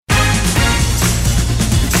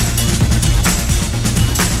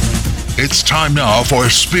It's time now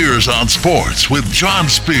for Spears on Sports with John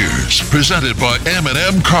Spears, presented by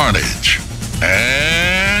M&M Carnage.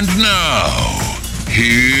 And now,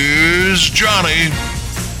 here's Johnny.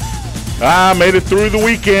 I made it through the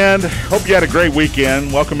weekend. Hope you had a great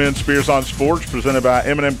weekend. Welcome in Spears on Sports, presented by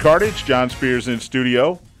M&M Carnage. John Spears in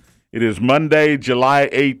studio. It is Monday, July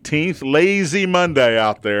 18th. Lazy Monday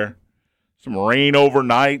out there. Some rain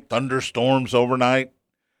overnight, thunderstorms overnight.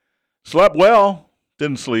 Slept well.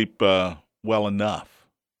 Didn't sleep well enough.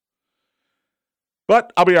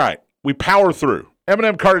 But I'll be all right. We power through.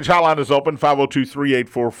 M&M Carnage Hotline is open,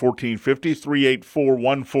 502-384-1450,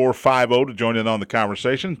 384-1450 to join in on the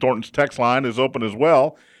conversation. Thornton's text line is open as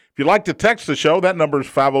well. If you'd like to text the show, that number is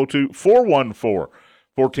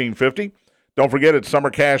 502-414-1450. Don't forget, it's Summer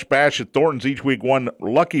Cash Bash at Thornton's. Each week, one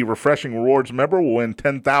lucky Refreshing Rewards member will win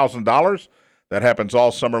 $10,000. That happens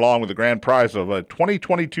all summer long with the grand prize of a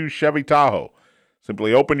 2022 Chevy Tahoe.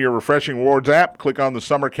 Simply open your Refreshing Rewards app, click on the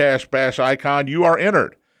Summer Cash Bash icon. You are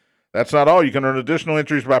entered. That's not all. You can earn additional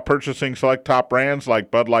entries by purchasing select top brands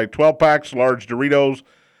like Bud Light 12-packs, large Doritos,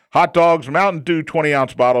 hot dogs, Mountain Dew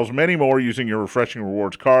 20-ounce bottles, many more using your Refreshing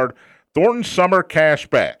Rewards card. Thornton's Summer Cash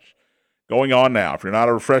Bash going on now. If you're not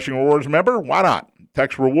a Refreshing Rewards member, why not?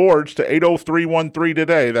 Text REWARDS to 80313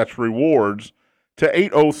 today. That's REWARDS to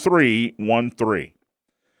 80313.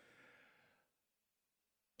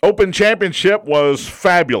 Open Championship was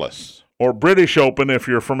fabulous, or British Open if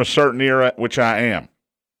you're from a certain era, which I am.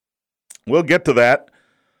 We'll get to that.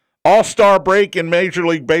 All-Star break in Major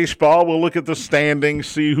League Baseball. We'll look at the standings,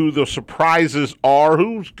 see who the surprises are,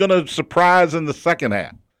 who's going to surprise in the second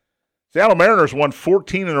half. Seattle Mariners won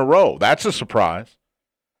 14 in a row. That's a surprise.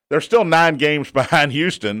 They're still 9 games behind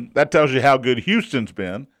Houston. That tells you how good Houston's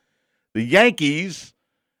been. The Yankees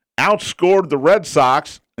outscored the Red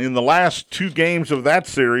Sox in the last 2 games of that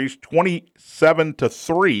series,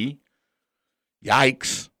 27-3.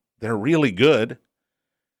 Yikes. They're really good.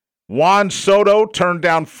 Juan Soto turned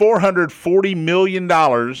down $440 million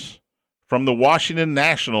from the Washington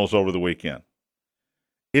Nationals over the weekend.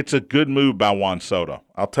 It's a good move by Juan Soto.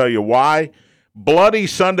 I'll tell you why. Bloody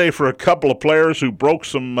Sunday for a couple of players who broke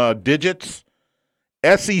some digits.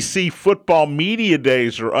 SEC football media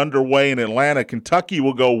days are underway in Atlanta. Kentucky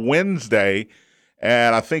will go Wednesday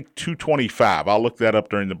at, I think, 2:25. I'll look that up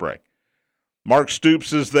during the break. Mark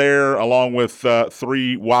Stoops is there along with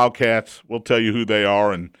 3 Wildcats. We'll tell you who they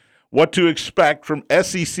are and what to expect from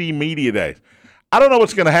SEC media days. I don't know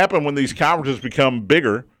what's going to happen when these conferences become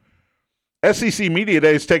bigger. SEC media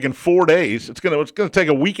day is taking 4 days. It's going to take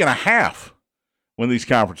a week and a half when these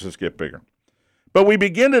conferences get bigger. But we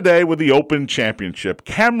begin today with the Open Championship.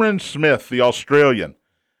 Cameron Smith, the Australian,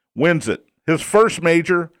 wins it. His first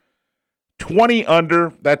major, 20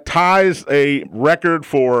 under. That ties a record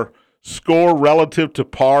for score relative to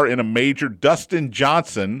par in a major. Dustin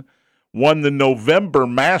Johnson won the November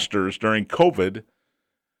Masters during COVID,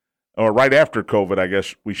 or right after COVID, I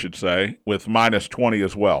guess we should say, with minus 20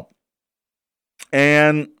 as well.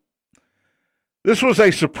 And this was a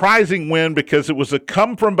surprising win because it was a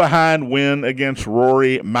come-from-behind win against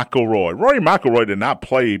Rory McIlroy. Rory McIlroy did not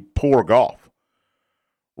play poor golf.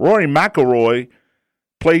 Rory McIlroy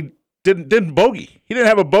didn't bogey. He didn't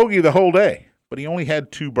have a bogey the whole day, but he only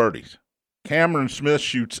had 2 birdies. Cameron Smith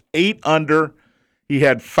shoots 8 under. He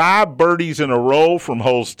had 5 birdies in a row from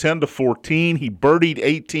holes 10 to 14. He birdied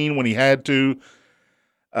 18 when he had to.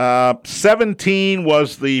 17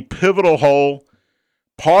 was the pivotal hole.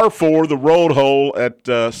 Par 4, the road hole at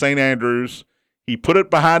St. Andrews. He put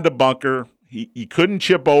it behind a bunker. He couldn't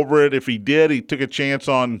chip over it. If he did, he took a chance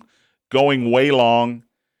on going way long.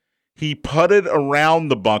 He putted around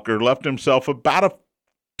the bunker, left himself about a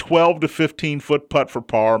 12 to 15-foot putt for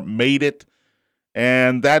par, made it,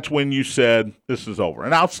 and that's when you said, this is over.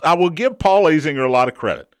 And I will give Paul Azinger a lot of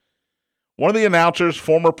credit. One of the announcers,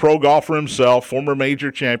 former pro golfer himself, former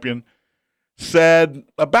major champion, said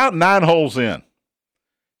about 9 holes in,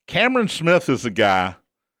 Cameron Smith is the guy.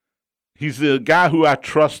 He's the guy who I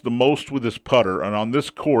trust the most with his putter, and on this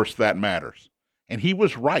course, that matters. And he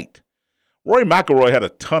was right. Rory McIlroy had a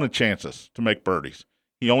ton of chances to make birdies.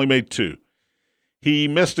 He only made 2. He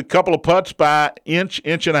missed a couple of putts by inch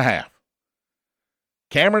and a half.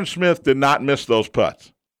 Cameron Smith did not miss those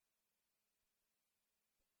putts.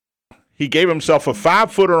 He gave himself a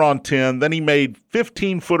 5-footer on 10, then he made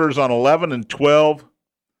 15-footers on 11 and 12.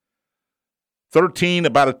 13,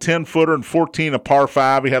 about a 10-footer, and 14, a par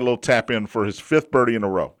 5. He had a little tap in for his 5th birdie in a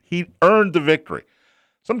row. He earned the victory.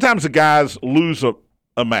 Sometimes the guys lose a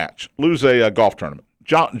match, lose a golf tournament.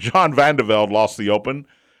 John Van de Velde lost the Open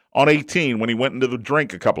on 18 when he went into the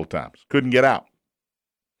drink a couple of times. Couldn't get out.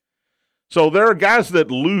 So there are guys that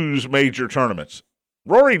lose major tournaments.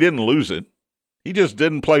 Rory didn't lose it. He just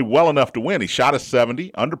didn't play well enough to win. He shot a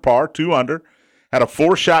 70, under par, 2 under, had a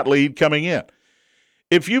 4-shot lead coming in.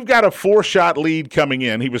 If you've got a 4-shot lead coming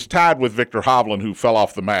in, he was tied with Viktor Hovland, who fell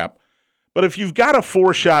off the map. But if you've got a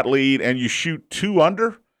 4-shot lead and you shoot 2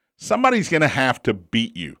 under, somebody's going to have to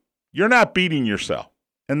beat you. You're not beating yourself.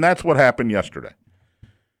 And that's what happened yesterday.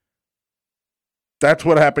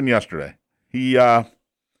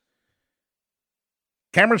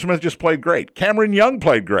 Cameron Smith just played great. Cameron Young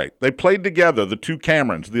played great. They played together, the two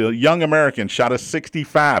Camerons. The young American shot a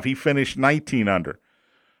 65. He finished 19 under.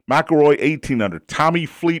 McIlroy, 18 under. Tommy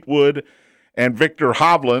Fleetwood and Viktor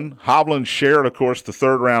Hovland. Hovland shared, of course, the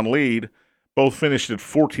third-round lead. Both finished at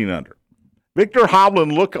 14 under. Viktor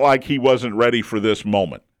Hovland looked like he wasn't ready for this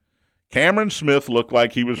moment. Cameron Smith looked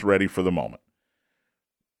like he was ready for the moment.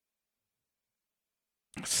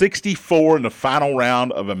 64 in the final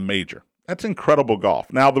round of a major. That's incredible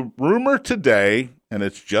golf. Now, the rumor today, and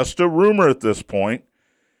it's just a rumor at this point,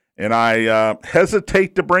 and I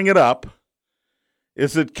hesitate to bring it up,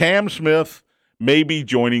 is that Cam Smith may be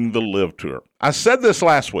joining the LIV Tour. I said this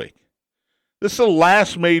last week. This is the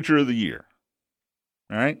last major of the year.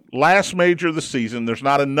 All right? Last major of the season. There's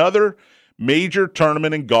not another major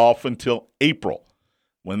tournament in golf until April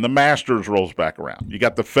when the Masters rolls back around. You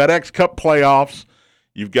got the FedEx Cup playoffs.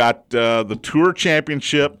 You've got the Tour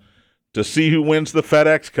Championship to see who wins the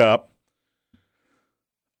FedEx Cup.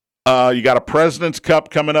 You got a President's Cup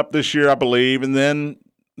coming up this year, I believe, and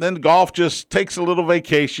then golf just takes a little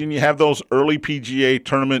vacation. You have those early PGA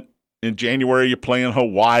tournament in January. You play in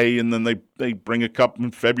Hawaii, and then they bring a cup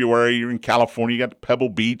in February. You're in California. You got Pebble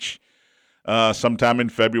Beach sometime in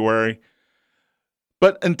February.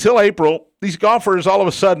 But until April, these golfers all of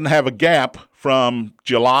a sudden have a gap from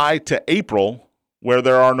July to April where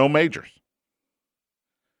there are no majors.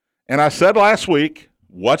 And I said last week,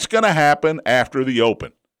 what's going to happen after the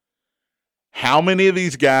Open? How many of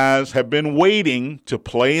these guys have been waiting to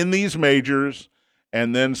play in these majors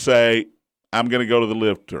and then say, I'm going to go to the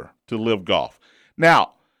LIV Tour, to LIV Golf?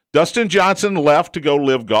 Now, Dustin Johnson left to go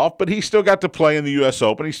LIV Golf, but he still got to play in the U.S.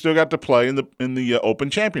 Open. He still got to play in the Open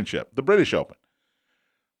Championship, the British Open.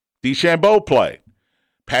 DeChambeau played.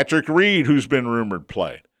 Patrick Reed, who's been rumored,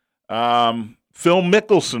 played. Phil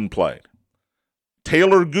Mickelson played.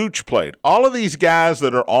 Taylor Gooch played. All of these guys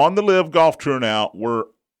that are on the LIV Golf Tour now were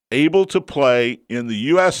able to play in the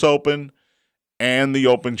U.S. Open and the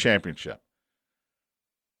Open Championship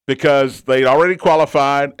because they'd already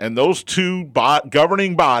qualified, and those two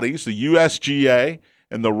governing bodies, the USGA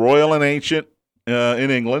and the Royal and Ancient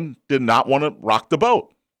in England, did not want to rock the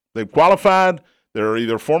boat. They've qualified. They're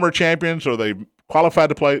either former champions or they've qualified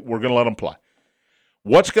to play. We're going to let them play.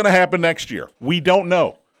 What's going to happen next year? We don't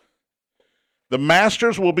know. The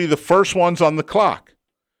Masters will be the first ones on the clock.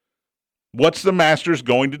 What's the Masters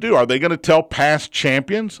going to do? Are they going to tell past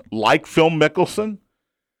champions like Phil Mickelson,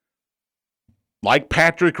 like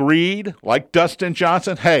Patrick Reed, like Dustin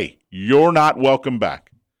Johnson, hey, you're not welcome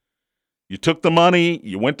back. You took the money,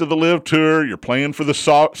 you went to the LIV Tour, you're playing for the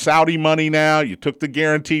Saudi money now, you took the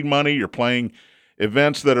guaranteed money, you're playing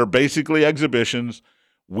events that are basically exhibitions.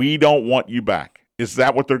 We don't want you back. Is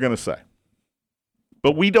that what they're going to say?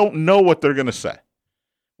 But we don't know what they're going to say.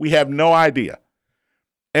 We have no idea.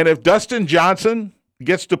 And if Dustin Johnson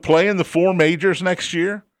gets to play in the 4 majors next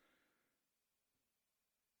year,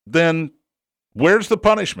 then where's the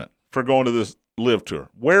punishment for going to this LIV Tour?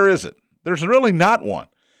 Where is it? There's really not one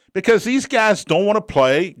because these guys don't want to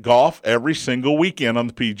play golf every single weekend on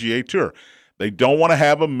the PGA Tour. They don't want to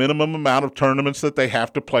have a minimum amount of tournaments that they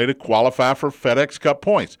have to play to qualify for FedEx Cup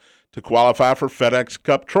points, to qualify for FedEx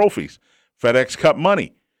Cup trophies, FedEx Cup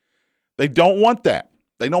money. They don't want that.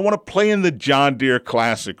 They don't want to play in the John Deere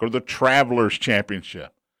Classic or the Travelers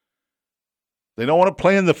Championship. They don't want to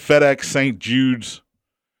play in the FedEx St. Jude's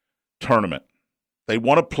tournament. They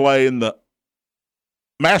want to play in the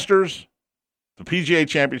Masters, the PGA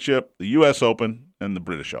Championship, the U.S. Open, and the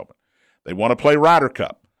British Open. They want to play Ryder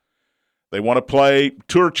Cup. They want to play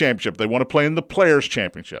Tour Championship. They want to play in the Players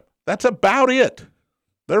Championship. That's about it.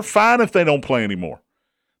 They're fine if they don't play anymore.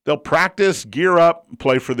 They'll practice, gear up, and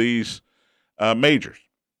play for these majors.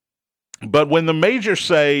 But when the majors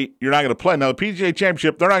say you're not going to play, now the PGA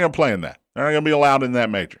Championship, they're not going to play in that. They're not going to be allowed in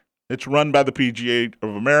that major. It's run by the PGA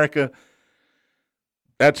of America.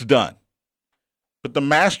 That's done. But the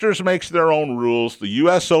Masters makes their own rules. The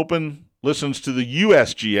U.S. Open listens to the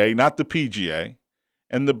USGA, not the PGA.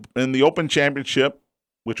 And the Open Championship,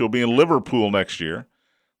 which will be in Liverpool next year,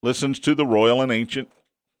 listens to the Royal and Ancient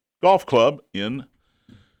Golf Club in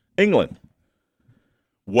England.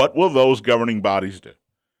 What will those governing bodies do?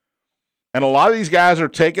 And a lot of these guys are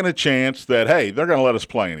taking a chance that, hey, they're going to let us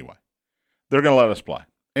play anyway. They're going to let us play.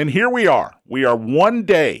 And here we are. We are one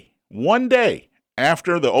day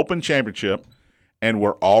after the Open Championship, and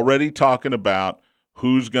we're already talking about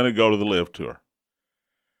who's going to go to the LIV Tour.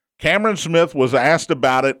 Cameron Smith was asked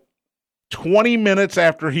about it 20 minutes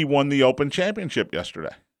after he won the Open Championship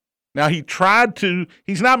yesterday. Now,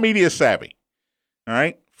 he's not media savvy, all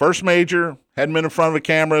right? First major, hadn't been in front of a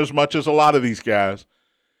camera as much as a lot of these guys.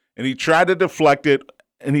 And he tried to deflect it,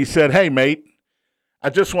 and he said, hey, mate, I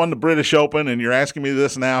just won the British Open, and you're asking me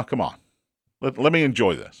this now? Come on. Let me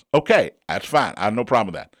enjoy this. Okay, that's fine. I have no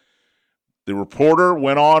problem with that. The reporter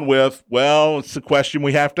went on with, well, it's a question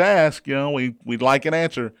we have to ask. You know, we'd like an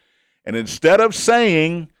answer. And instead of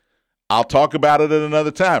saying, I'll talk about it at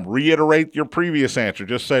another time, reiterate your previous answer,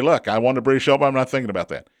 just say, look, I won the British Open. I'm not thinking about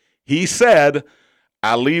that. He said,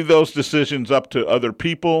 I leave those decisions up to other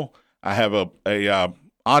people. I have a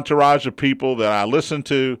entourage of people that I listen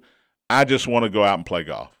to. I just want to go out and play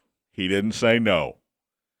golf. He didn't say no.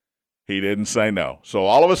 So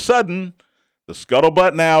all of a sudden, the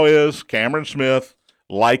scuttlebutt now is Cameron Smith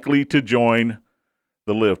likely to join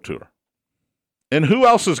the LIV Tour. And who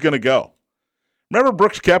else is going to go? Remember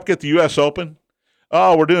Brooks Koepka at the U.S. Open?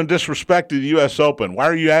 Oh, we're doing disrespect to the U.S. Open. Why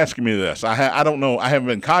are you asking me this? I don't know. I haven't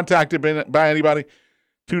been contacted by anybody.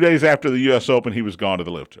 2 days after the U.S. Open, he was gone to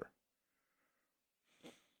the LIV Tour.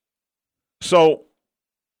 So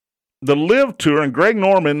the LIV Tour and Greg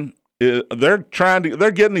Norman, they're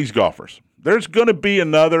getting these golfers. There's going to be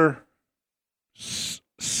another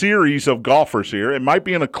series of golfers here. It might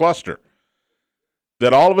be in a cluster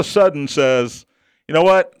that all of a sudden says, you know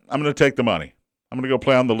what? I'm going to take the money. I'm going to go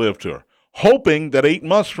play on the LIV Tour, hoping that 8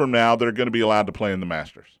 months from now they're going to be allowed to play in the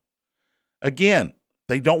Masters. Again,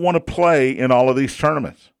 they don't want to play in all of these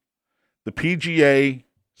tournaments. The PGA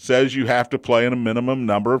says you have to play in a minimum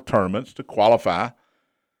number of tournaments to qualify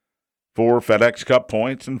for FedEx Cup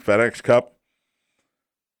points and FedEx Cup,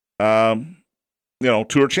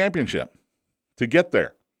 Tour Championship to get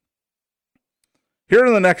there. Here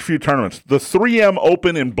are the next few tournaments. The 3M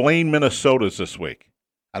Open in Blaine, Minnesota is this week.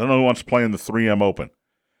 I don't know who wants to play in the 3M Open.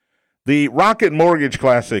 The Rocket Mortgage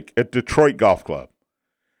Classic at Detroit Golf Club.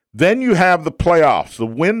 Then you have the playoffs, the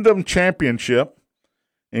Wyndham Championship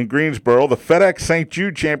in Greensboro, the FedEx St.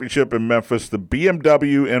 Jude Championship in Memphis, the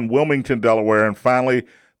BMW in Wilmington, Delaware, and finally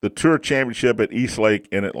the Tour Championship at East Lake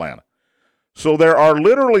in Atlanta. So there are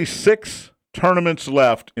literally 6 tournaments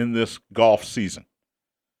left in this golf season.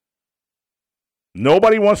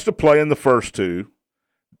 Nobody wants to play in the first 2.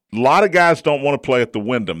 A lot of guys don't want to play at the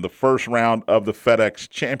Wyndham, the first round of the FedEx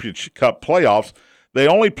Championship Cup playoffs. They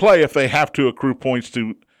only play if they have to accrue points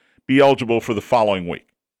to be eligible for the following week.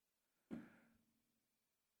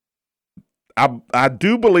 I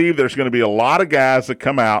do believe there's going to be a lot of guys that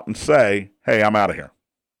come out and say, hey, I'm out of here.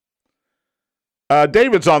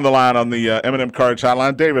 David's on the line on the M&M Cartage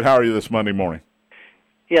Hotline. David, how are you this Monday morning?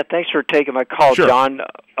 Yeah, thanks for taking my call, Sure. John.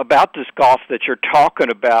 About this golf that you're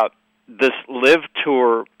talking about, this LIV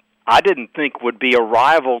Tour, I didn't think would be a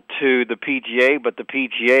rival to the PGA, but the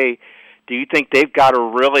PGA, do you think they've got to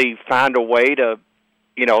really find a way to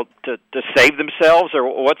save themselves,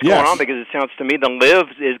 or what's Yes. going on? Because it sounds to me the LIV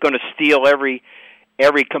is going to steal every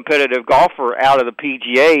competitive golfer out of the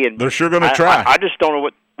PGA, and They're sure going to try. I just don't know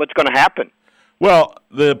what's going to happen. Well,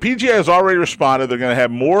 the PGA has already responded. They're going to have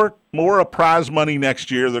more prize money next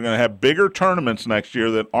year. They're going to have bigger tournaments next year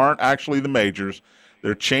that aren't actually the majors.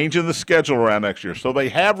 They're changing the schedule around next year. So they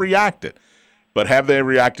have reacted. But have they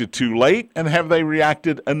reacted too late, and have they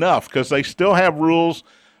reacted enough? Because they still have rules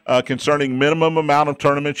concerning minimum amount of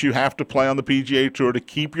tournaments you have to play on the PGA Tour to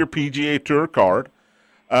keep your PGA Tour card.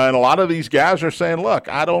 And a lot of these guys are saying, look,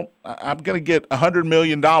 I'm going to get $100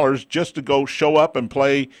 million just to go show up and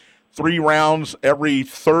play 3 rounds every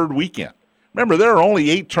third weekend. Remember, there are only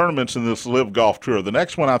 8 tournaments in this LIV Golf Tour. The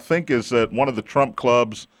next one, I think, is at one of the Trump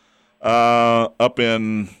clubs up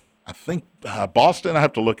in, I think, Boston. I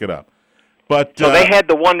have to look it up. But so they had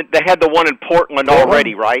the one in Portland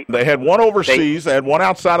already, right? They had one overseas. They had one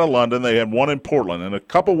outside of London. They had one in Portland. And a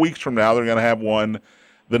couple weeks from now, they're going to have one,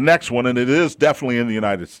 the next one, and it is definitely in the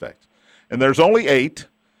United States. And there's only 8.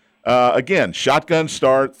 Again, shotgun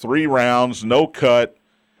start, 3 rounds, no cut.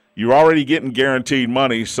 You're already getting guaranteed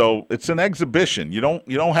money, so it's an exhibition. You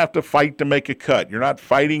don't have to fight to make a cut. You're not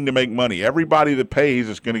fighting to make money. Everybody that pays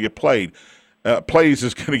is going to get played. Plays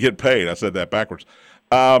is going to get paid. I said that backwards.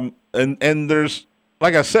 And there's,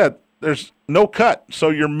 like I said, there's no cut. So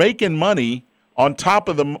you're making money on top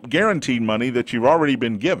of the guaranteed money that you've already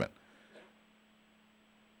been given.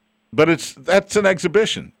 But that's an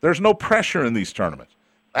exhibition. There's no pressure in these tournaments.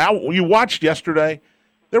 You watched yesterday.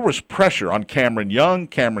 there was pressure on Cameron Young,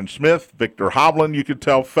 Cameron Smith, Victor Hovland, you could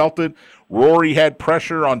tell, felt it. Rory had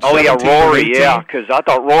pressure on 17 and 18. Rory, yeah, because I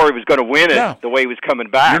thought Rory was going to win it the way he was coming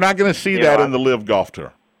back. You're not going to see that in the Live Golf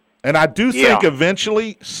Tour. And I do think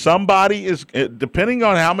eventually somebody is, depending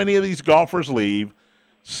on how many of these golfers leave,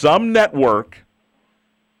 some network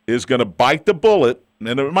is going to bite the bullet,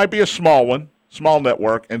 and it might be a small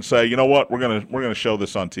network, and say, you know what, we're going to show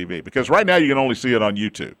this on TV. Because right now you can only see it on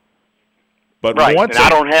YouTube. But once I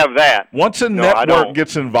don't have that. Once a network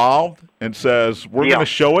gets involved and says, we're going to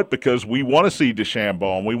show it because we want to see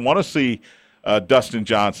DeChambeau and we want to see Dustin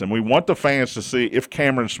Johnson, we want the fans to see if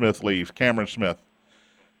Cameron Smith leaves,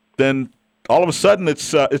 then all of a sudden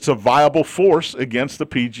it's a viable force against the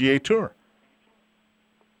PGA Tour.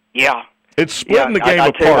 Yeah. It's splitting the game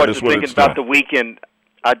apart is what it's doing. About the weekend,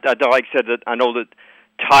 like I said, that I know that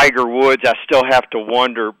Tiger Woods, I still have to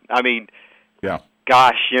wonder. I mean,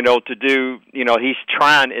 gosh, to do, he's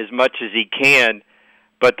trying as much as he can,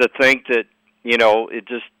 but to think that, it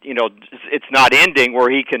just, it's not ending where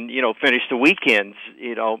he can, finish the weekends,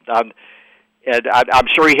 and I'm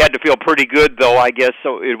sure he had to feel pretty good, though, I guess,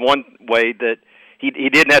 so in one way that he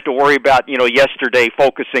didn't have to worry about, yesterday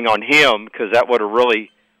focusing on him, because that would have really...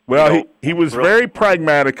 Well, he was very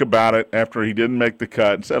pragmatic about it after he didn't make the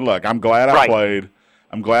cut and said, look, I'm glad I played.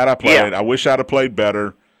 Yeah. I wish I'd have played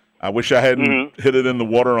better. I wish I hadn't hit it in the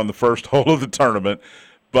water on the first hole of the tournament.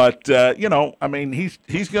 But, I mean, he's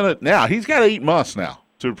got 8 months now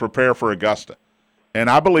to prepare for Augusta. And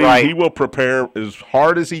I believe he will prepare as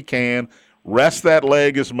hard as he can, rest that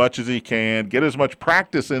leg as much as he can, get as much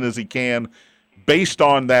practice in as he can based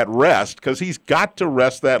on that rest, because he's got to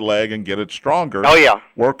rest that leg and get it stronger. Oh, yeah.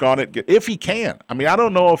 Work on it if he can. I mean, I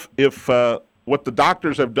don't know if what the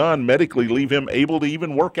doctors have done medically leave him able to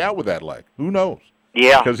even work out with that leg. Who knows?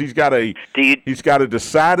 Yeah. Because he's got a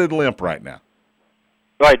decided limp right now.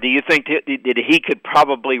 Right. Do you think that he could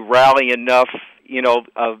probably rally enough,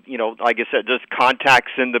 like I said, just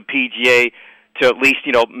contacts in the PGA to at least,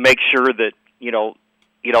 make sure that,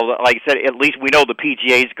 like I said, at least we know the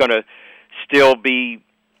PGA is going to still be,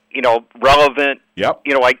 relevant. Yep.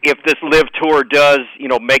 Like if this Live Tour does,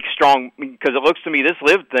 make strong, because it looks to me this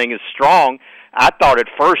Live thing is strong. I thought at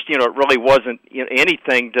first, it really wasn't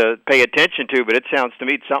anything to pay attention to, but it sounds to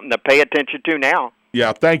me it's something to pay attention to now.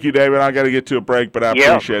 Yeah, thank you, David. I got to get to a break, but I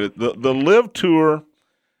appreciate it. The Live Tour,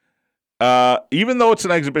 even though it's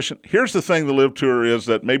an exhibition, here's the thing: the Live Tour is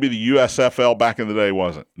that maybe the USFL back in the day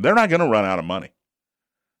wasn't. They're not going to run out of money.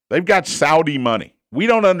 They've got Saudi money. We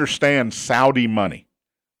don't understand Saudi money,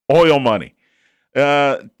 oil money.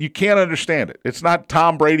 You can't understand it. It's not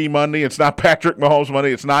Tom Brady money. It's not Patrick Mahomes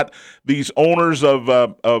money. It's not these owners of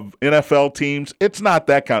NFL teams. It's not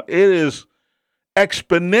that kind. It is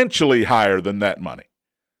exponentially higher than that money.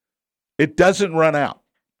 It doesn't run out.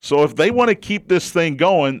 So if they want to keep this thing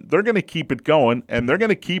going, they're going to keep it going, and they're going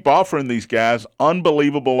to keep offering these guys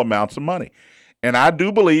unbelievable amounts of money. And I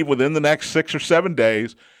do believe within the next 6 or 7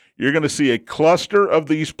 days, you're going to see a cluster of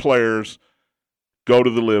these players go to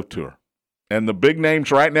the Live Tour. And the big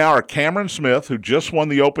names right now are Cameron Smith, who just won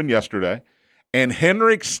the Open yesterday, and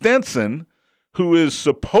Henrik Stenson, who is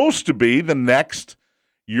supposed to be the next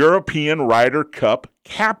European Ryder Cup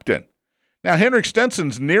captain. Now, Henrik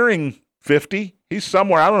Stenson's nearing 50. He's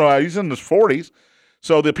somewhere, I don't know, he's in his 40s.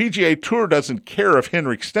 So the PGA Tour doesn't care if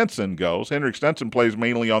Henrik Stenson goes. Henrik Stenson plays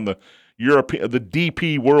mainly on the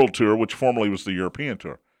DP World Tour, which formerly was the European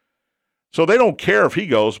Tour. So they don't care if he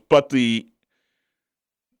goes, but the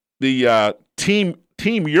Team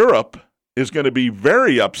Europe is going to be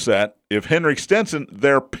very upset if Henrik Stenson,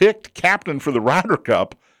 their picked captain for the Ryder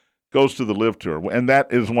Cup, goes to the Live Tour. And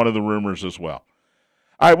that is one of the rumors as well.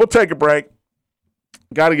 All right, we'll take a break.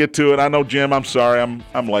 Got to get to it. I know, Jim, I'm sorry.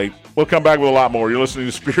 I'm late. We'll come back with a lot more. You're listening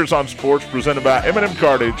to Spears on Sports, presented by M&M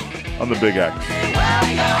Cartage on the Big X.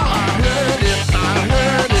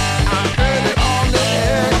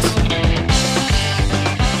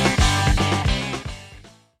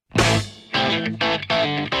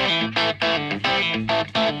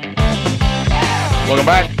 Welcome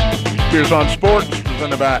back. Spears on Sports,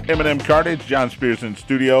 presented by M&M Cartage. John Spears in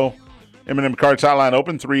studio. M&M Cartage hotline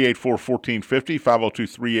open, 384-1450,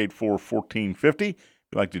 502-384-1450. If you'd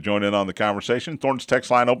like to join in on the conversation. Thornton's text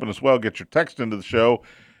line open as well. Get your text into the show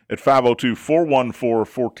at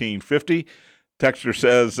 502-414-1450. Texter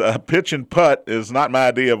says, pitch and putt is not my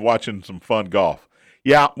idea of watching some fun golf.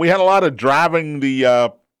 Yeah, we had a lot of driving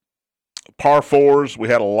the par fours. We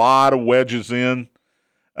had a lot of wedges in.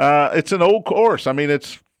 It's an old course. I mean,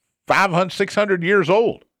 it's 500, 600 years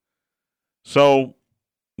old. So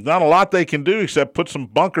not a lot they can do except put some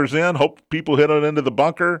bunkers in, hope people hit it into the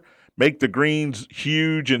bunker, make the greens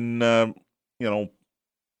huge and,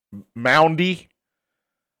 moundy.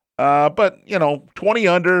 But, 20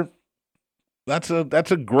 under, that's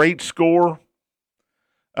a great score.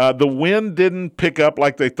 The wind didn't pick up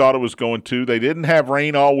like they thought it was going to. They didn't have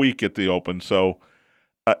rain all week at the Open, so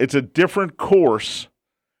it's a different course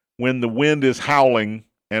when the wind is howling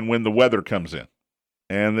and when the weather comes in.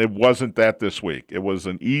 And it wasn't that this week. It was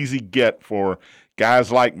an easy get for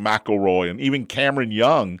guys like McIlroy and even Cameron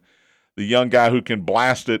Young, the young guy who can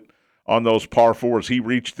blast it on those par fours. He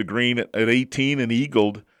reached the green at 18 and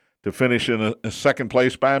eagled to finish in a second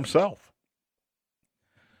place by himself.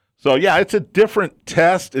 So, yeah, it's a different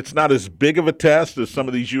test. It's not as big of a test as some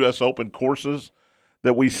of these U.S. Open courses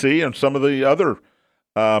that we see and some of the other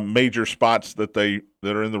major spots that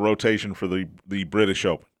are in the rotation for the British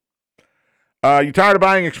Open. You tired of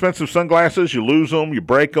buying expensive sunglasses? You lose them, you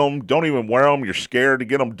break them, don't even wear them. You're scared to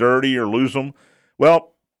get them dirty or lose them.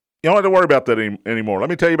 Well, you don't have to worry about that anymore.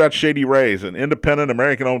 Let me tell you about Shady Rays, an independent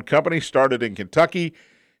American-owned company started in Kentucky.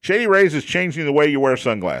 Shady Rays is changing the way you wear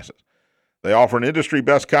sunglasses. They offer an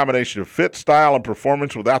industry-best combination of fit, style, and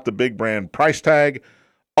performance without the big brand price tag.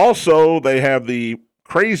 Also, they have the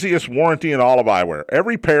craziest warranty in all of eyewear.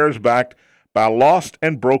 Every pair is backed by lost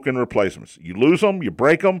and broken replacements. You lose them, you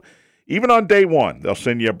break them. Even on day one, they'll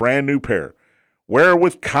send you a brand new pair. Wear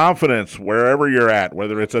with confidence wherever you're at,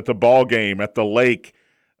 whether it's at the ball game, at the lake,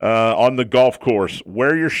 on the golf course.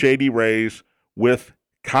 Wear your Shady Rays with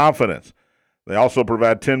confidence. They also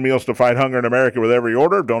provide 10 meals to fight hunger in America with every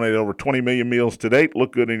order. Donated over 20 million meals to date.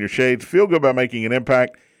 Look good in your shades. Feel good by making an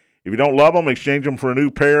impact. If you don't love them, exchange them for a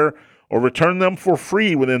new pair or return them for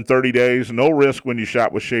free within 30 days. No risk when you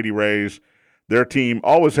shop with Shady Rays. Their team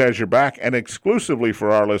always has your back, and exclusively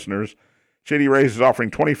for our listeners, Shady Rays is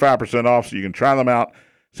offering 25% off so you can try them out.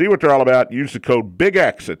 See what they're all about. Use the code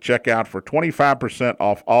BIGX at checkout for 25%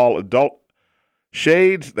 off all adult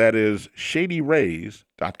shades. That is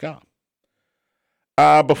shadyrays.com.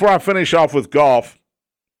 Before I finish off with golf,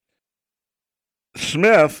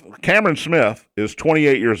 Cameron Smith is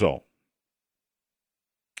 28 years old.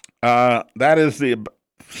 That is the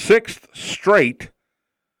sixth straight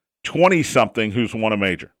 20-something who's won a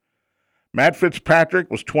major. Matt Fitzpatrick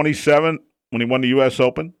was 27 when he won the U.S.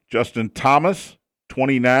 Open. Justin Thomas,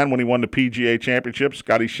 29 when he won the PGA Championship.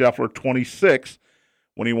 Scottie Scheffler, 26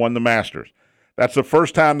 when he won the Masters. That's the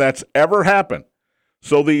first time that's ever happened.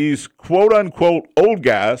 So these quote-unquote old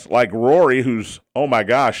guys like Rory, who's,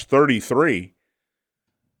 33,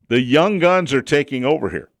 the young guns are taking over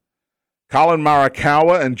here. Colin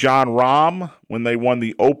Morikawa and Jon Rahm, when they won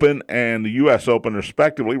the Open and the U.S. Open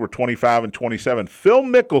respectively, were 25 and 27. Phil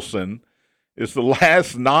Mickelson is the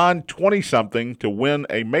last non-20-something to win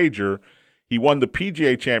a major. He won the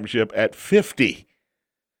PGA Championship at 50.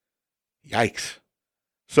 Yikes.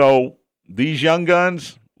 So these young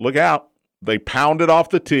guns, look out. They pounded off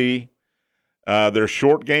the tee. Their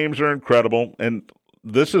short games are incredible. And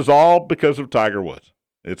this is all because of Tiger Woods.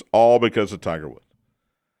 It's all because of Tiger Woods.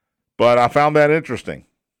 But I found that interesting.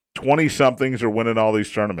 20-somethings are winning all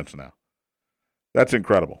these tournaments now. That's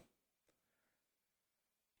incredible.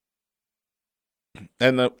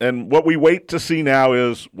 And what we wait to see now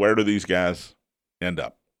is, where do these guys end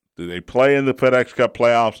up? Do they play in the FedEx Cup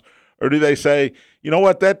playoffs? Or do they say, you know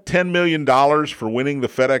what, that $10 million for winning the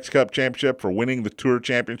FedEx Cup championship, for winning the Tour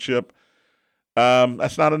championship,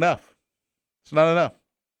 that's not enough. It's not enough.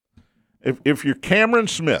 If you're Cameron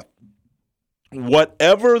Smith,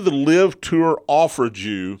 whatever the LIV Tour offered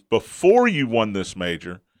you before you won this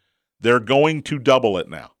major, they're going to double it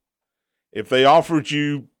now. If they offered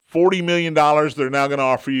you $40 million, they're now going to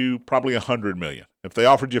offer you probably $100 million. If they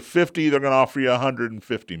offered you $50, they're going to offer you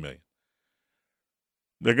 $150 million.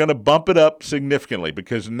 They're going to bump it up significantly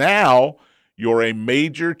because now you're a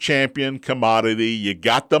major champion commodity. You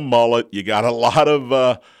got the mullet. You got a lot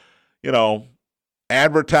of,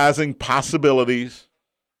 advertising possibilities.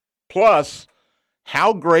 Plus,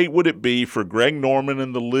 how great would it be for Greg Norman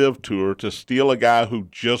and the LIV Tour to steal a guy who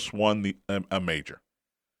just won a major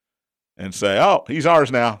and say, oh, he's ours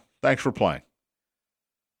now. Thanks for playing.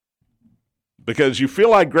 Because you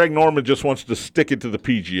feel like Greg Norman just wants to stick it to the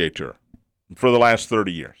PGA Tour for the last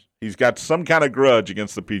 30 years. He's got some kind of grudge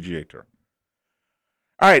against the PGA Tour.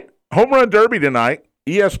 All right, Home Run Derby tonight,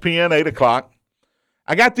 ESPN, 8 o'clock.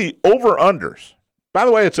 I got the over-unders. By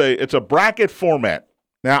the way, it's a bracket format.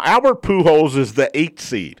 Now, Albert Pujols is the 8th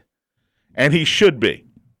seed, and he should be.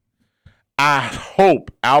 I hope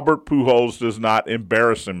Albert Pujols does not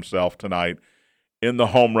embarrass himself tonight in the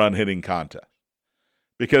home run hitting contest.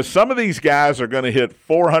 Because some of these guys are going to hit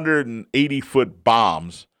 480-foot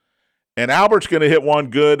bombs, and Albert's going to hit one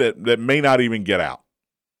good that may not even get out.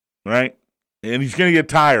 right? And he's going to get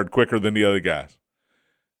tired quicker than the other guys.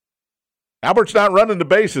 Albert's not running the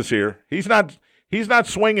bases here. He's not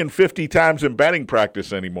swinging 50 times in batting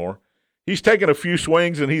practice anymore. He's taking a few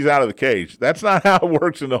swings and he's out of the cage. That's not how it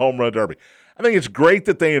works in the home run derby. I think it's great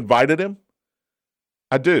that they invited him.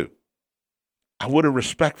 I do. I would have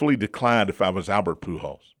respectfully declined if I was Albert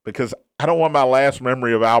Pujols, because I don't want my last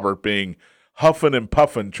memory of Albert being huffing and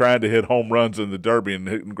puffing trying to hit home runs in the derby and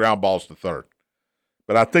hitting ground balls to third.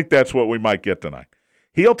 But I think that's what we might get tonight.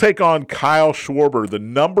 He'll take on Kyle Schwarber, the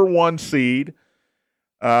number 1 seed,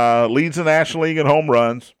 leads the National League in home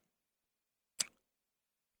runs.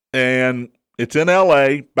 And it's in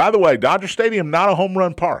L.A. By the way, Dodger Stadium, not a home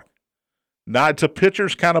run park. It's a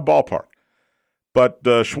pitcher's kind of ballpark. But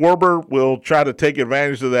Schwarber will try to take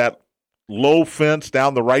advantage of that low fence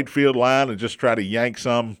down the right field line and just try to yank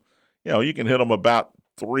some. You can hit them about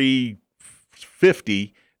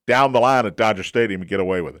 350 down the line at Dodger Stadium and get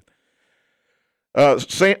away with it.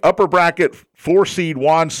 Upper bracket 4 seed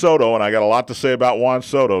Juan Soto, and I got a lot to say about Juan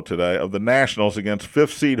Soto today, of the Nationals against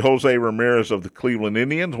 5th seed Jose Ramirez of the Cleveland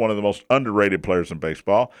Indians, one of the most underrated players in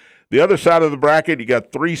baseball. The other side of the bracket, you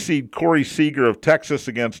got 3 seed Corey Seager of Texas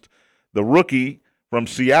against the rookie from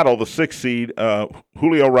Seattle, the 6th seed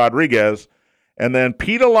Julio Rodriguez. And then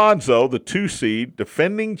Pete Alonso, the 2 seed,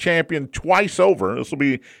 defending champion twice over. He's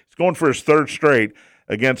going for his 3rd straight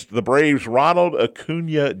against the Braves' Ronald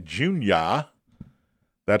Acuna Jr.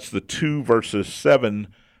 That's the 2 versus 7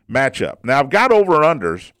 matchup. Now, I've got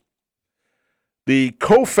over-unders. The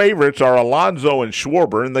co-favorites are Alonso and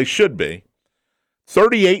Schwarber, and they should be.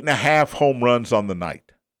 38.5 home runs on the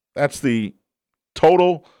night. That's the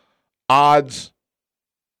total odds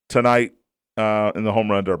tonight in the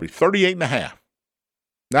home run derby. 38.5.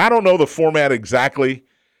 Now, I don't know the format exactly.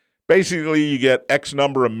 Basically, you get X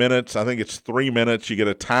number of minutes. I think it's 3 minutes. You get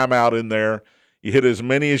a timeout in there. You hit as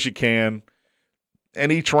many as you can. And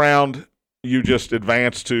each round, you just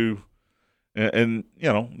advance to, and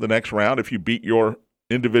the next round if you beat your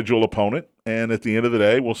individual opponent. And at the end of the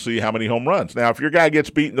day, we'll see how many home runs. Now, if your guy gets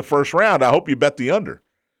beat in the first round, I hope you bet the under.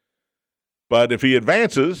 But if he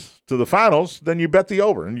advances to the finals, then you bet the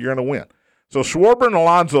over, and you're going to win. So Schwarber and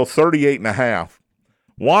Alonso, 38.5.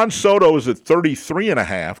 Juan Soto is at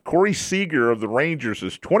 33.5. Corey Seager of the Rangers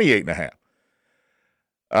is 28.5.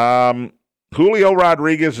 Julio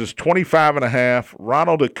Rodriguez is 25.5.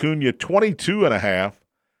 Ronald Acuna, 22.5.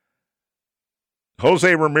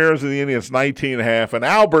 Jose Ramirez of the Indians, 19.5. And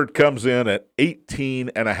Albert comes in at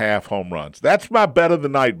 18.5 home runs. That's my bet of the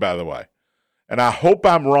night, by the way. And I hope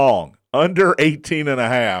I'm wrong. Under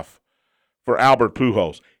 18.5 for Albert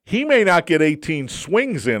Pujols. He may not get 18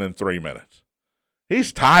 swings in 3 minutes.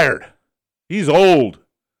 He's tired. He's old.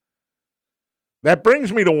 That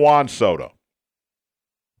brings me to Juan Soto.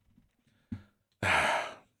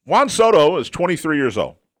 Juan Soto is 23 years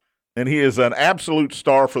old, and he is an absolute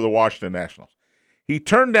star for the Washington Nationals. He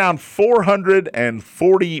turned down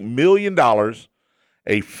 $440 million,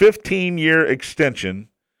 a 15-year extension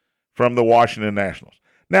from the Washington Nationals.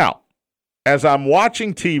 Now, as I'm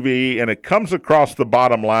watching TV and it comes across the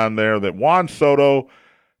bottom line there that Juan Soto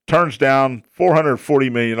turns down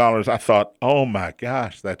 $440 million, I thought, oh my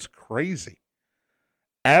gosh, that's crazy.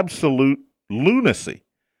 Absolute lunacy.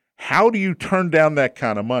 How do you turn down that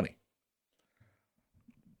kind of money?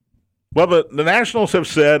 Well, the Nationals have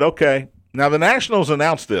said, okay. Now, the Nationals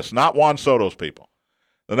announced this, not Juan Soto's people.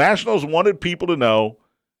 The Nationals wanted people to know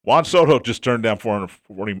Juan Soto just turned down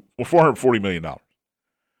 $440 million.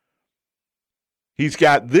 He's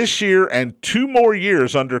got this year and 2 more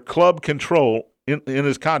years under club control in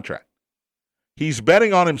his contract. He's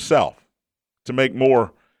betting on himself to make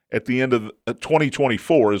more at the end of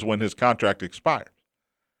 2024 is when his contract expires.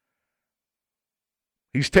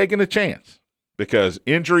 He's taking a chance because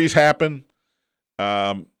injuries happen,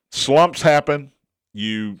 slumps happen.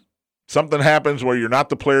 Something happens where you're not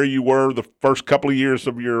the player you were the first couple of years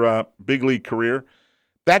of your big league career.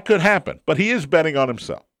 That could happen, but he is betting on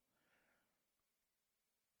himself.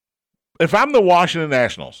 If I'm the Washington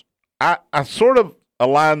Nationals, I sort of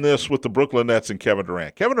align this with the Brooklyn Nets and Kevin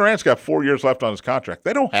Durant. Kevin Durant's got 4 years left on his contract.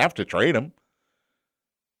 They don't have to trade him.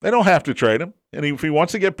 And if he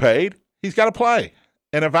wants to get paid, he's got to play.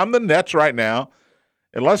 And if I'm the Nets right now,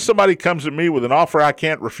 unless somebody comes at me with an offer I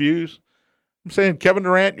can't refuse, I'm saying, Kevin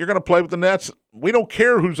Durant, you're going to play with the Nets. We don't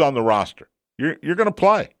care who's on the roster. You're going to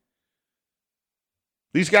play.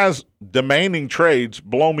 These guys demanding trades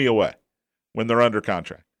blow me away when they're under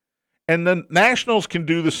contract. And the Nationals can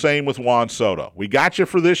do the same with Juan Soto. We got you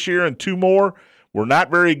for this year and 2 more. We're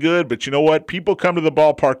not very good, but you know what? People come to the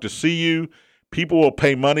ballpark to see you. People will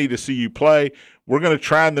pay money to see you play. We're going to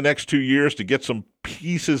try in the next 2 years to get some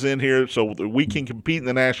pieces in here so that we can compete in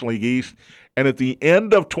the National League East. And at the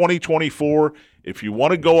end of 2024, if you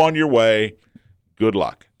want to go on your way, good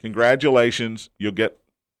luck. Congratulations. You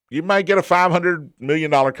might get a $500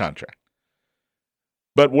 million contract.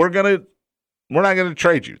 But we're not going to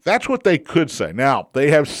trade you. That's what they could say. Now,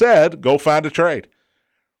 they have said, go find a trade.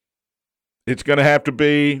 It's going to have to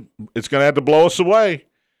blow us away.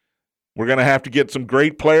 We're going to have to get some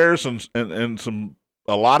great players and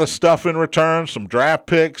a lot of stuff in return, some draft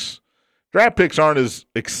picks. Draft picks aren't as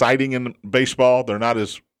exciting in baseball. They're not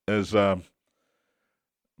as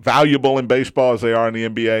valuable in baseball as they are in the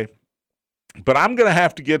NBA. But I'm going to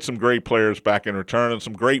have to get some great players back in return and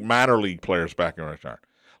some great minor league players back in return.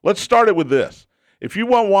 Let's start it with this. If you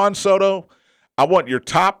want Juan Soto, I want your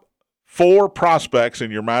top 4 prospects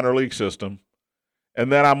in your minor league system,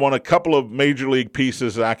 and then I want a couple of major league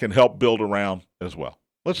pieces that I can help build around as well.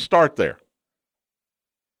 Let's start there.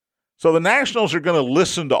 So the Nationals are going to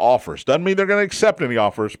listen to offers. Doesn't mean they're going to accept any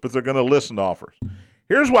offers, but they're going to listen to offers.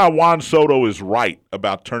 Here's why Juan Soto is right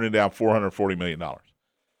about turning down $440 million.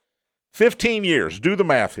 15 years. Do the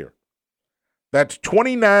math here. That's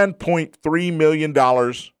 $29.3 million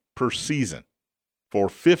per season for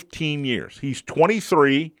 15 years. He's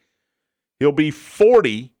 23. He'll be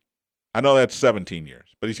 40. I know that's 17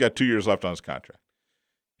 years, but he's got 2 years left on his contract.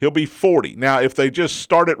 He'll be 40. Now, if they just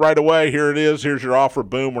start it right away, here it is, here's your offer,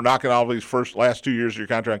 boom, we're knocking off these last 2 years of your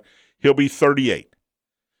contract, he'll be 38.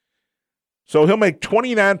 So he'll make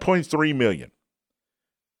 $29.3 million.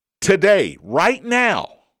 Today, right now,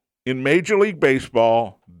 in Major League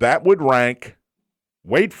Baseball, that would rank,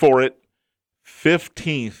 wait for it,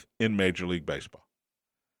 15th in Major League Baseball.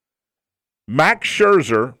 Max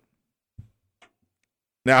Scherzer,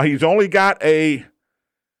 now he's only got a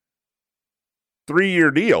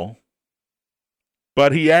 3-year deal,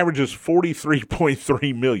 but he averages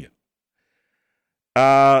 $43.3 million.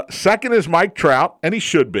 Second is Mike Trout, and he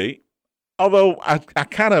should be, although I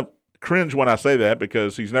kind of cringe when I say that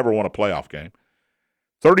because he's never won a playoff game.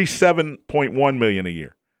 $37.1 million a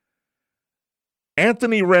year.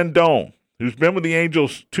 Anthony Rendon, who's been with the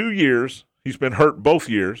Angels 2 years. He's been hurt both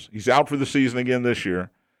years. He's out for the season again this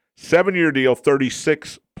year. 7-year deal,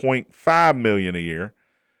 $36.5 million a year.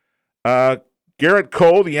 Garrett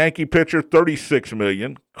Cole, the Yankee pitcher, $36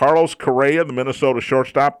 million. Carlos Correa, the Minnesota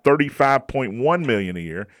shortstop, $35.1 million a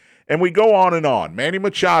year. And we go on and on. Manny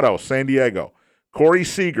Machado, San Diego. Corey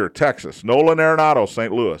Seager, Texas. Nolan Arenado,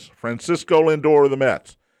 St. Louis. Francisco Lindor of the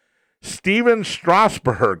Mets. Steven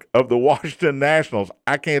Strasburg of the Washington Nationals.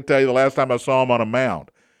 I can't tell you the last time I saw him on a mound.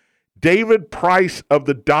 David Price of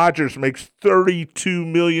the Dodgers makes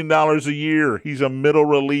 $32 million a year. He's a middle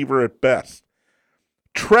reliever at best.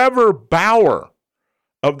 Trevor Bauer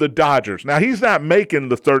of the Dodgers. Now, he's not making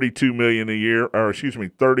the $32 million a year, or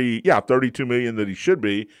 $32 million that he should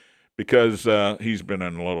be, because he's been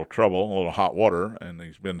in a little trouble, a little hot water, and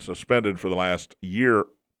he's been suspended for the last year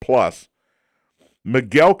plus.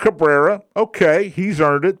 Miguel Cabrera, okay, he's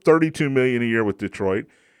earned it, $32 million a year with Detroit.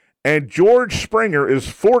 And George Springer is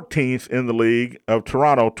 14th in the league of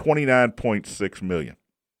Toronto, $29.6 million.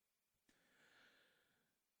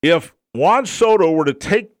 If Juan Soto were to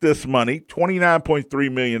take this money,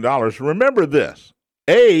 $29.3 million, remember this.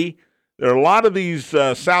 A, there are a lot of these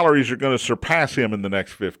salaries are going to surpass him in the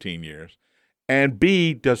next 15 years. And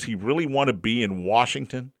B, does he really want to be in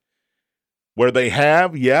Washington, where they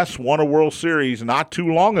have, yes, won a World Series not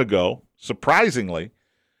too long ago, surprisingly,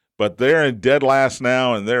 but they're in dead last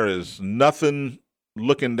now, and there is nothing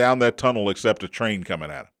looking down that tunnel except a train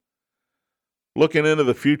coming at them. Looking into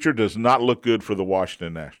the future does not look good for the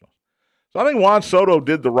Washington Nationals. So I think Juan Soto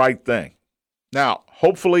did the right thing. Now,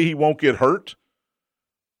 hopefully he won't get hurt.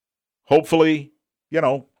 Hopefully,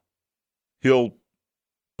 he'll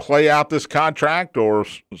play out this contract or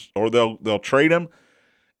they'll trade him.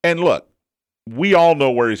 And look, we all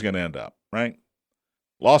know where he's going to end up, right?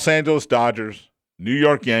 Los Angeles Dodgers, New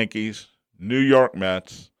York Yankees, New York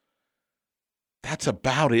Mets. That's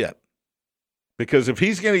about it. Because if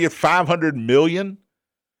he's going to get $500 million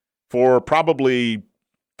for probably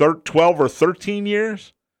 12 or 13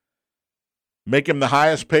 years, make him the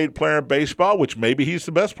highest paid player in baseball, which maybe he's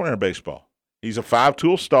the best player in baseball. He's a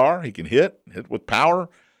 5-tool star. He can hit with power.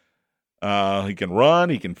 He can run.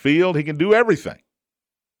 He can field. He can do everything.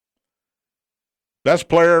 Best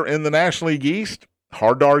player in the National League East,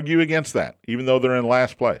 hard to argue against that, even though they're in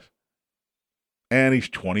last place. And he's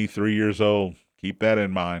 23 years old. Keep that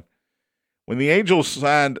in mind. When the Angels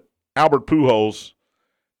signed Albert Pujols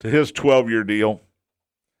to his 12-year deal,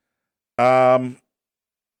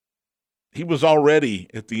 he was already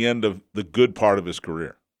at the end of the good part of his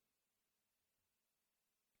career.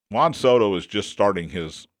 Juan Soto is just starting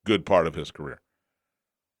his good part of his career.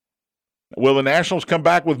 Will the Nationals come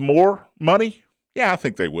back with more money? Yeah, I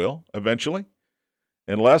think they will eventually.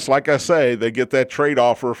 Unless, like I say, they get that trade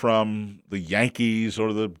offer from the Yankees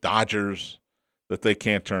or the Dodgers that they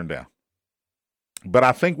can't turn down. But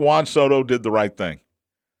I think Juan Soto did the right thing.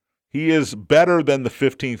 He is better than the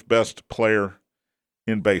 15th best player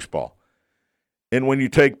in baseball. And when you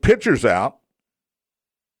take pitchers out,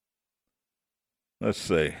 let's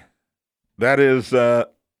see, that is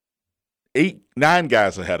 9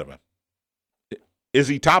 guys ahead of him. Is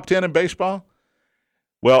he top 10 in baseball?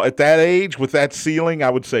 Well, at that age, with that ceiling,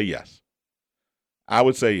 I would say yes. I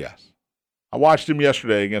would say yes. I watched him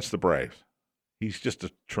yesterday against the Braves. He's just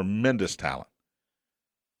a tremendous talent.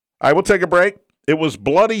 All right, we'll take a break. It was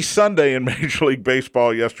Bloody Sunday in Major League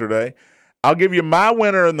Baseball yesterday. I'll give you my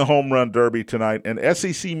winner in the Home Run Derby tonight, and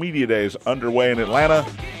SEC Media Day is underway in Atlanta.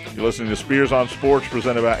 You're listening to Spears on Sports,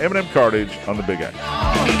 presented by M&M Cartage on the Big X.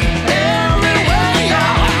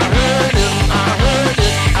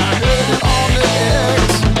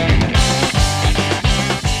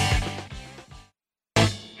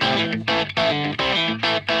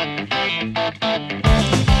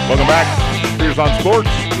 Welcome back. Spears on Sports,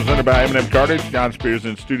 presented by M&M Cartage. John Spears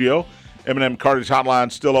in studio. M&M Cartage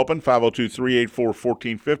hotline still open,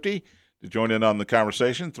 502-384-1450. To join in on the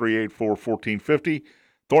conversation, 384-1450.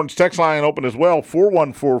 Thornton's text line open as well,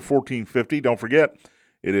 414-1450. Don't forget,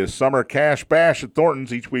 it is Summer Cash Bash at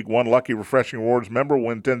Thornton's. Each week, one lucky Refreshing Rewards member will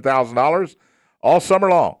win $10,000 all summer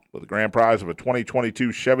long with a grand prize of a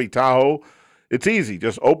 2022 Chevy Tahoe. It's easy.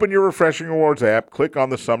 Just open your Refreshing Rewards app, click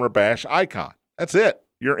on the Summer Bash icon. That's it.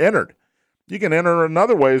 You're entered. You can enter in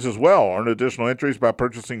other ways as well. Earn additional entries by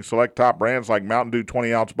purchasing select top brands like Mountain Dew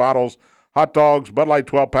 20-ounce bottles, hot dogs, Bud Light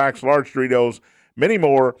 12-packs, large Doritos, many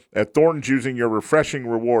more at Thornton's using your Refreshing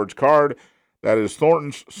Rewards card. That is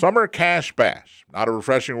Thornton's Summer Cash Bash. Not a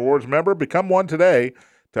Refreshing Rewards member? Become one today.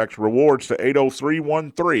 Text REWARDS to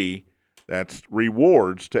 80313. That's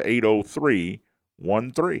REWARDS to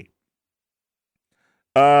 80313.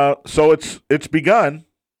 So it's begun.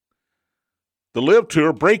 The Live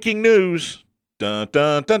Tour, breaking news. Dun,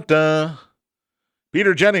 dun, dun, dun.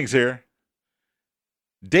 Peter Jennings here.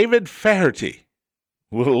 David Feherty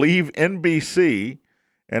will leave NBC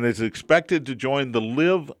and is expected to join the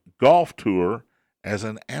Live Golf Tour as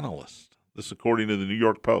an analyst. This according to the New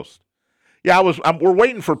York Post. Yeah, we're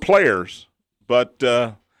waiting for players, but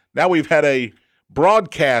now we've had a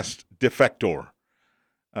broadcast defector.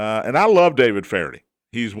 And I love David Feherty.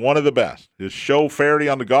 He's one of the best. His show, Feherty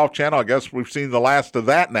on the Golf Channel, I guess we've seen the last of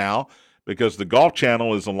that now because the Golf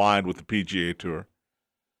Channel is aligned with the PGA Tour.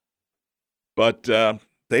 But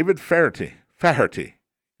David Feherty,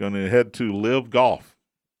 going to head to Live Golf.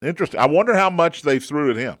 Interesting. I wonder how much they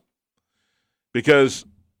threw at him because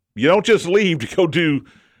you don't just leave to go do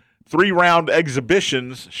 3-round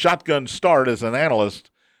exhibitions, shotgun start as an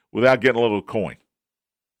analyst without getting a little coin.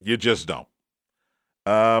 You just don't.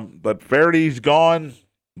 But Feherty's gone.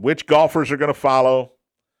 Which golfers are going to follow?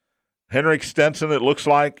 Henrik Stenson, it looks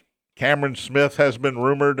like. Cameron Smith has been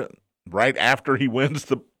rumored right after he wins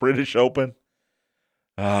the British Open.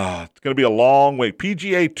 It's going to be a long wait.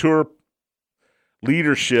 PGA Tour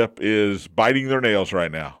leadership is biting their nails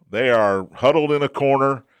right now. They are huddled in a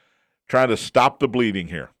corner trying to stop the bleeding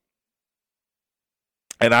here.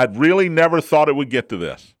 And I really never thought it would get to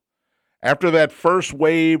this. After that first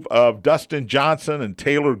wave of Dustin Johnson and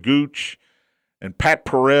Taylor Gooch and Pat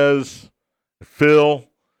Perez, Phil,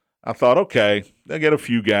 I thought, okay, they'll get a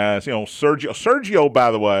few guys. You know, Sergio, by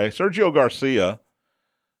the way, Sergio Garcia,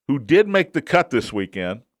 who did make the cut this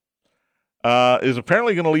weekend, is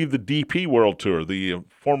apparently going to leave the DP World Tour,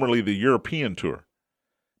 formerly the European Tour,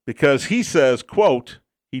 because he says, quote,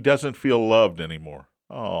 he doesn't feel loved anymore.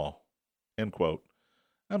 Oh, end quote.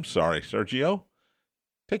 I'm sorry, Sergio.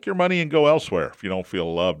 Take your money and go elsewhere if you don't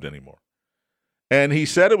feel loved anymore. And he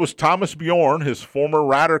said it was Thomas Bjorn, his former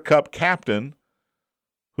Ryder Cup captain,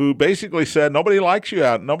 who basically said, nobody likes you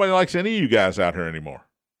out. Nobody likes any of you guys out here anymore.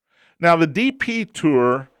 Now, the DP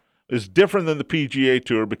Tour is different than the PGA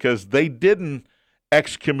Tour because they didn't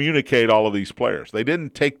excommunicate all of these players. They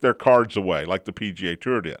didn't take their cards away like the PGA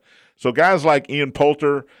Tour did. So guys like Ian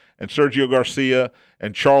Poulter and Sergio Garcia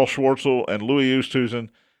and Charles Schwartzel and Louis Oosthuizen,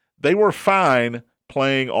 they were fine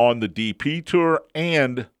playing on the DP Tour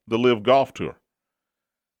and the Live Golf Tour.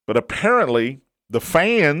 But apparently the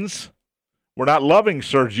fans were not loving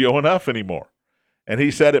Sergio enough anymore. And he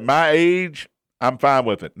said, at my age, I'm fine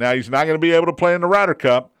with it. Now, he's not going to be able to play in the Ryder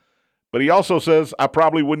Cup, but he also says, I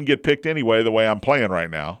probably wouldn't get picked anyway the way I'm playing right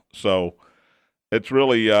now. So it's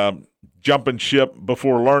really jumping ship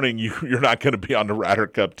before learning you're not going to be on the Ryder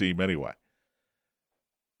Cup team anyway.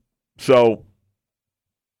 So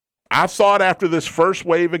I thought after this first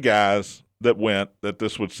wave of guys that went that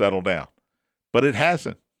this would settle down, but it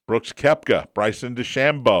hasn't. Brooks Koepka, Bryson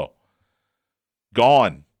DeChambeau,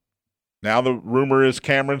 gone. Now the rumor is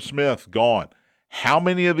Cameron Smith, gone. How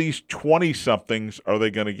many of these 20-somethings are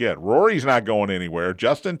they going to get? Rory's not going anywhere.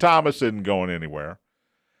 Justin Thomas isn't going anywhere.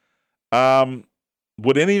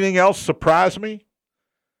 Would anything else surprise me?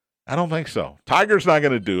 I don't think so. Tiger's not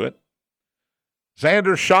going to do it.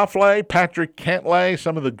 Xander Schauffele, Patrick Cantlay,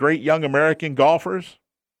 some of the great young American golfers.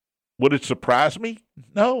 Would it surprise me?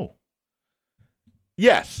 No.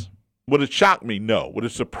 Yes. Would it shock me? No. Would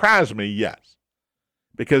it surprise me? Yes.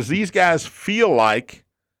 Because these guys feel like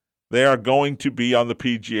they are going to be on the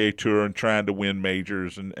PGA Tour and trying to win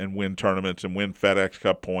majors and win tournaments and win FedEx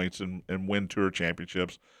Cup points and win tour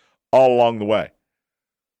championships all along the way.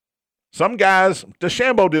 Some guys,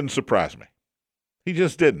 DeChambeau didn't surprise me. He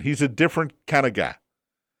just didn't. He's a different kind of guy.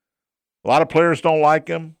 A lot of players don't like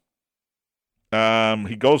him.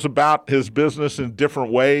 He goes about his business in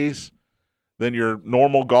different ways than your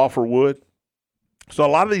normal golfer would. So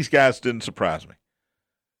a lot of these guys didn't surprise me.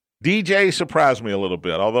 DJ surprised me a little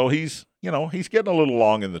bit, although he's getting a little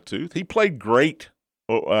long in the tooth. He played great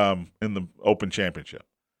in the Open Championship.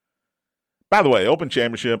 By the way, Open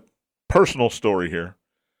Championship, personal story here.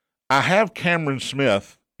 I have Cameron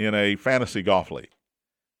Smith in a fantasy golf league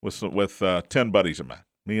with 10 buddies of mine,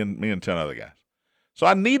 me and 10 other guys. So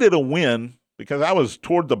I needed a win because I was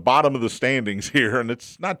toward the bottom of the standings here, and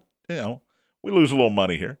it's not, we lose a little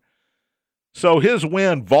money here. So his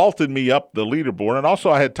win vaulted me up the leaderboard, and also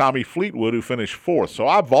I had Tommy Fleetwood who finished fourth. So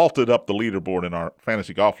I vaulted up the leaderboard in our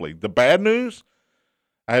fantasy golf league. The bad news,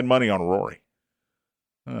 I had money on Rory.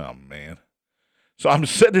 Oh, man. So I'm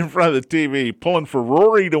sitting in front of the TV pulling for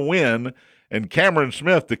Rory to win and Cameron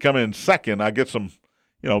Smith to come in second. I get some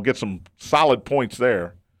solid points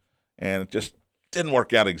there, and it just didn't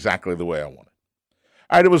work out exactly the way I wanted.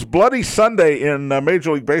 All right, it was Bloody Sunday in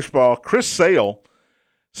Major League Baseball. Chris Sale,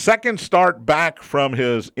 second start back from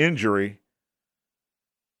his injury,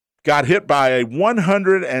 got hit by a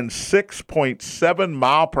 106.7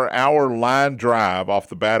 mile per hour line drive off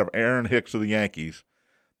the bat of Aaron Hicks of the Yankees.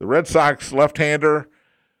 The Red Sox left-hander,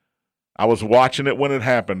 I was watching it when it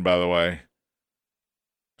happened, by the way,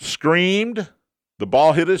 screamed. The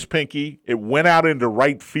ball hit his pinky. It went out into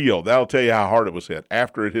right field. That'll tell you how hard it was hit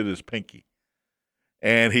after it hit his pinky.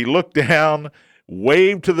 And he looked down,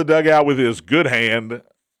 waved to the dugout with his good hand,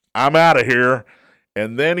 I'm out of here.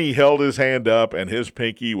 And then he held his hand up, and his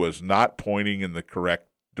pinky was not pointing in the correct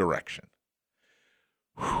direction.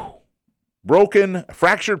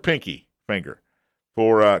 Fractured pinky finger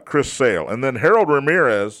for Chris Sale. And then Harold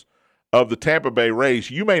Ramirez of the Tampa Bay Rays.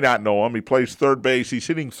 You may not know him. He plays third base. He's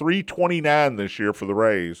hitting .329 this year for the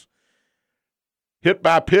Rays. Hit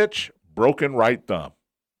by pitch, broken right thumb.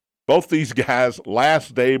 Both these guys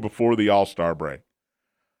last day before the All-Star break.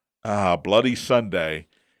 Bloody Sunday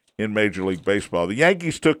in Major League Baseball. The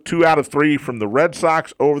Yankees took 2 out of 3 from the Red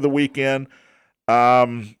Sox over the weekend.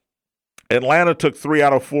 Atlanta took 3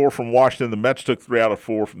 out of 4 from Washington. The Mets took 3 out of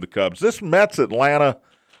 4 from the Cubs. This Mets-Atlanta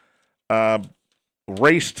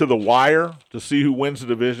race to the wire to see who wins the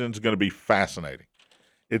division is going to be fascinating.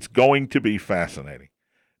 It's going to be fascinating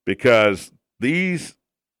because these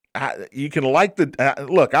you can like the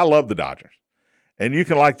look, I love the Dodgers, and you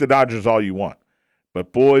can like the Dodgers all you want.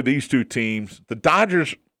 But, boy, these two teams, the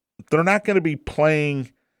Dodgers, they're not going to be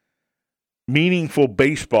playing meaningful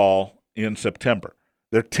baseball in September.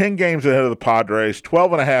 They're 10 games ahead of the Padres,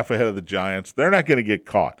 12 and a half ahead of the Giants. They're not going to get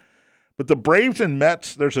caught. But the Braves and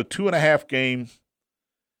Mets, there's a 2.5 game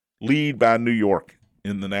lead by New York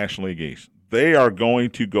in the National League East. They are going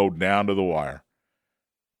to go down to the wire.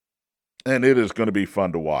 And it is going to be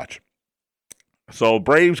fun to watch. So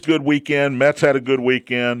Braves, good weekend. Mets had a good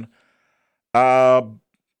weekend.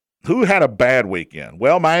 Who had a bad weekend?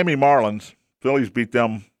 Well, Miami Marlins. Phillies beat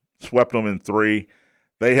them, swept them in 3.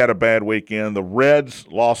 They had a bad weekend. The Reds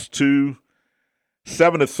lost 2,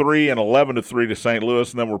 7-3 and 11-3 to St.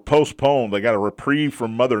 Louis, and then were postponed. They got a reprieve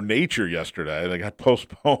from Mother Nature yesterday. They got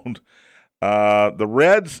postponed. The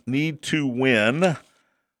Reds need to win.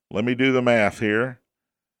 Let me do the math here.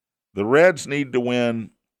 The Reds need to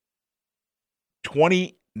win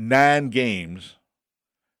 29 games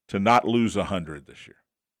to not lose 100 this year.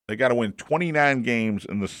 They got to win 29 games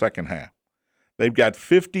in the second half. They've got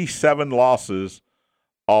 57 losses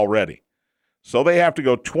already. So they have to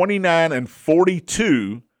go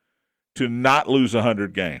 29-42 to not lose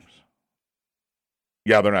 100 games.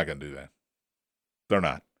 Yeah, they're not going to do that. They're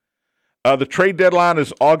not. The trade deadline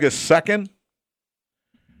is August 2nd.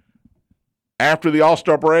 After the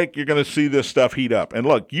All-Star break, you're going to see this stuff heat up. And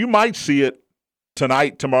look, you might see it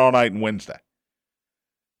tonight, tomorrow night, and Wednesday.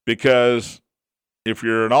 Because if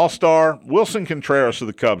you're an All-Star, Wilson Contreras of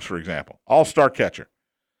the Cubs, for example, All-Star catcher.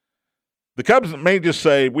 The Cubs may just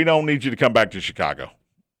say, we don't need you to come back to Chicago.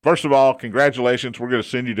 First of all, congratulations, we're going to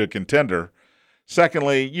send you to a contender.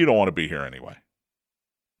 Secondly, you don't want to be here anyway.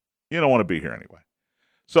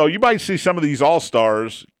 So you might see some of these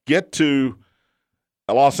All-Stars get to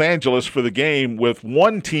Los Angeles for the game with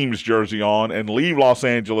one team's jersey on and leave Los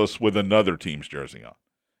Angeles with another team's jersey on.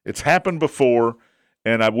 It's happened before,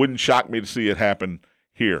 and it wouldn't shock me to see it happen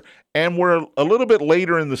here. And we're a little bit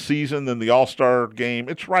later in the season than the All-Star game.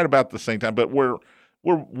 It's right about the same time, but we're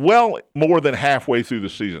well more than halfway through the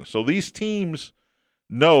season. So these teams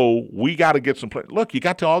know we got to get some play. Look, you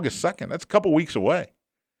got to August 2nd. That's a couple weeks away.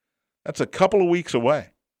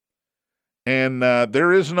 And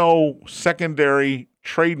there is no secondary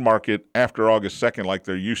trade market after August 2nd like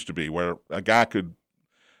there used to be, where a guy could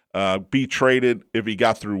be traded if he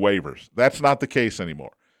got through waivers. That's not the case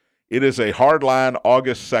anymore. It is a hardline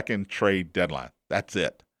August 2nd trade deadline. That's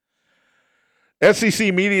it.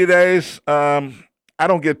 SEC Media Days, I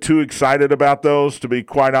don't get too excited about those, to be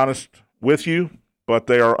quite honest with you, but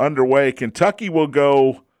they are underway. Kentucky will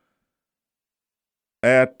go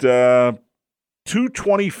at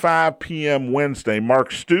 2:25 p.m. Wednesday.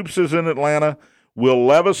 Mark Stoops is in Atlanta. Will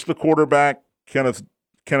Levis, the quarterback, Kenneth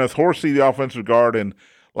Horsey, the offensive guard, and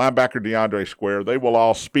linebacker DeAndre Square. They will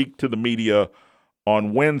all speak to the media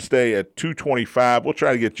on Wednesday at 2:25. We'll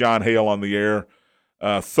try to get John Hale on the air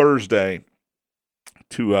Thursday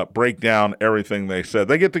to break down everything they said.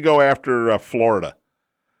 They get to go after Florida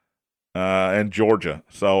and Georgia.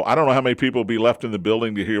 So I don't know how many people will be left in the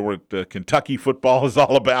building to hear what Kentucky football is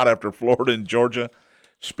all about after Florida and Georgia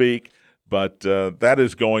speak. But that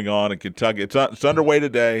is going on in Kentucky. It's underway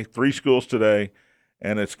today, 3 schools today,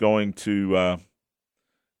 and it's going to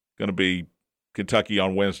be Kentucky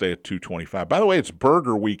on Wednesday at 2:25. By the way, it's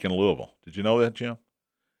Burger Week in Louisville. Did you know that, Jim?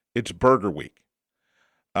 It's Burger Week.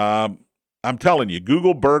 I'm telling you,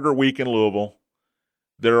 Google Burger Week in Louisville.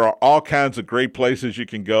 There are all kinds of great places you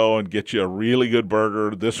can go and get you a really good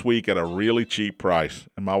burger this week at a really cheap price.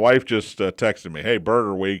 And my wife just texted me, hey,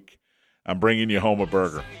 Burger Week, I'm bringing you home a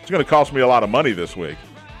burger. It's going to cost me a lot of money this week,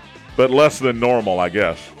 but less than normal, I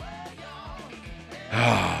guess.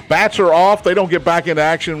 Bats are off. They don't get back into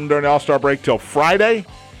action during the All-Star break till Friday.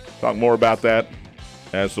 Talk more about that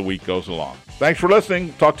as the week goes along. Thanks for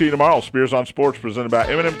listening. Talk to you tomorrow. Spears on Sports presented by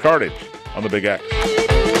M&M Cartage on the Big X.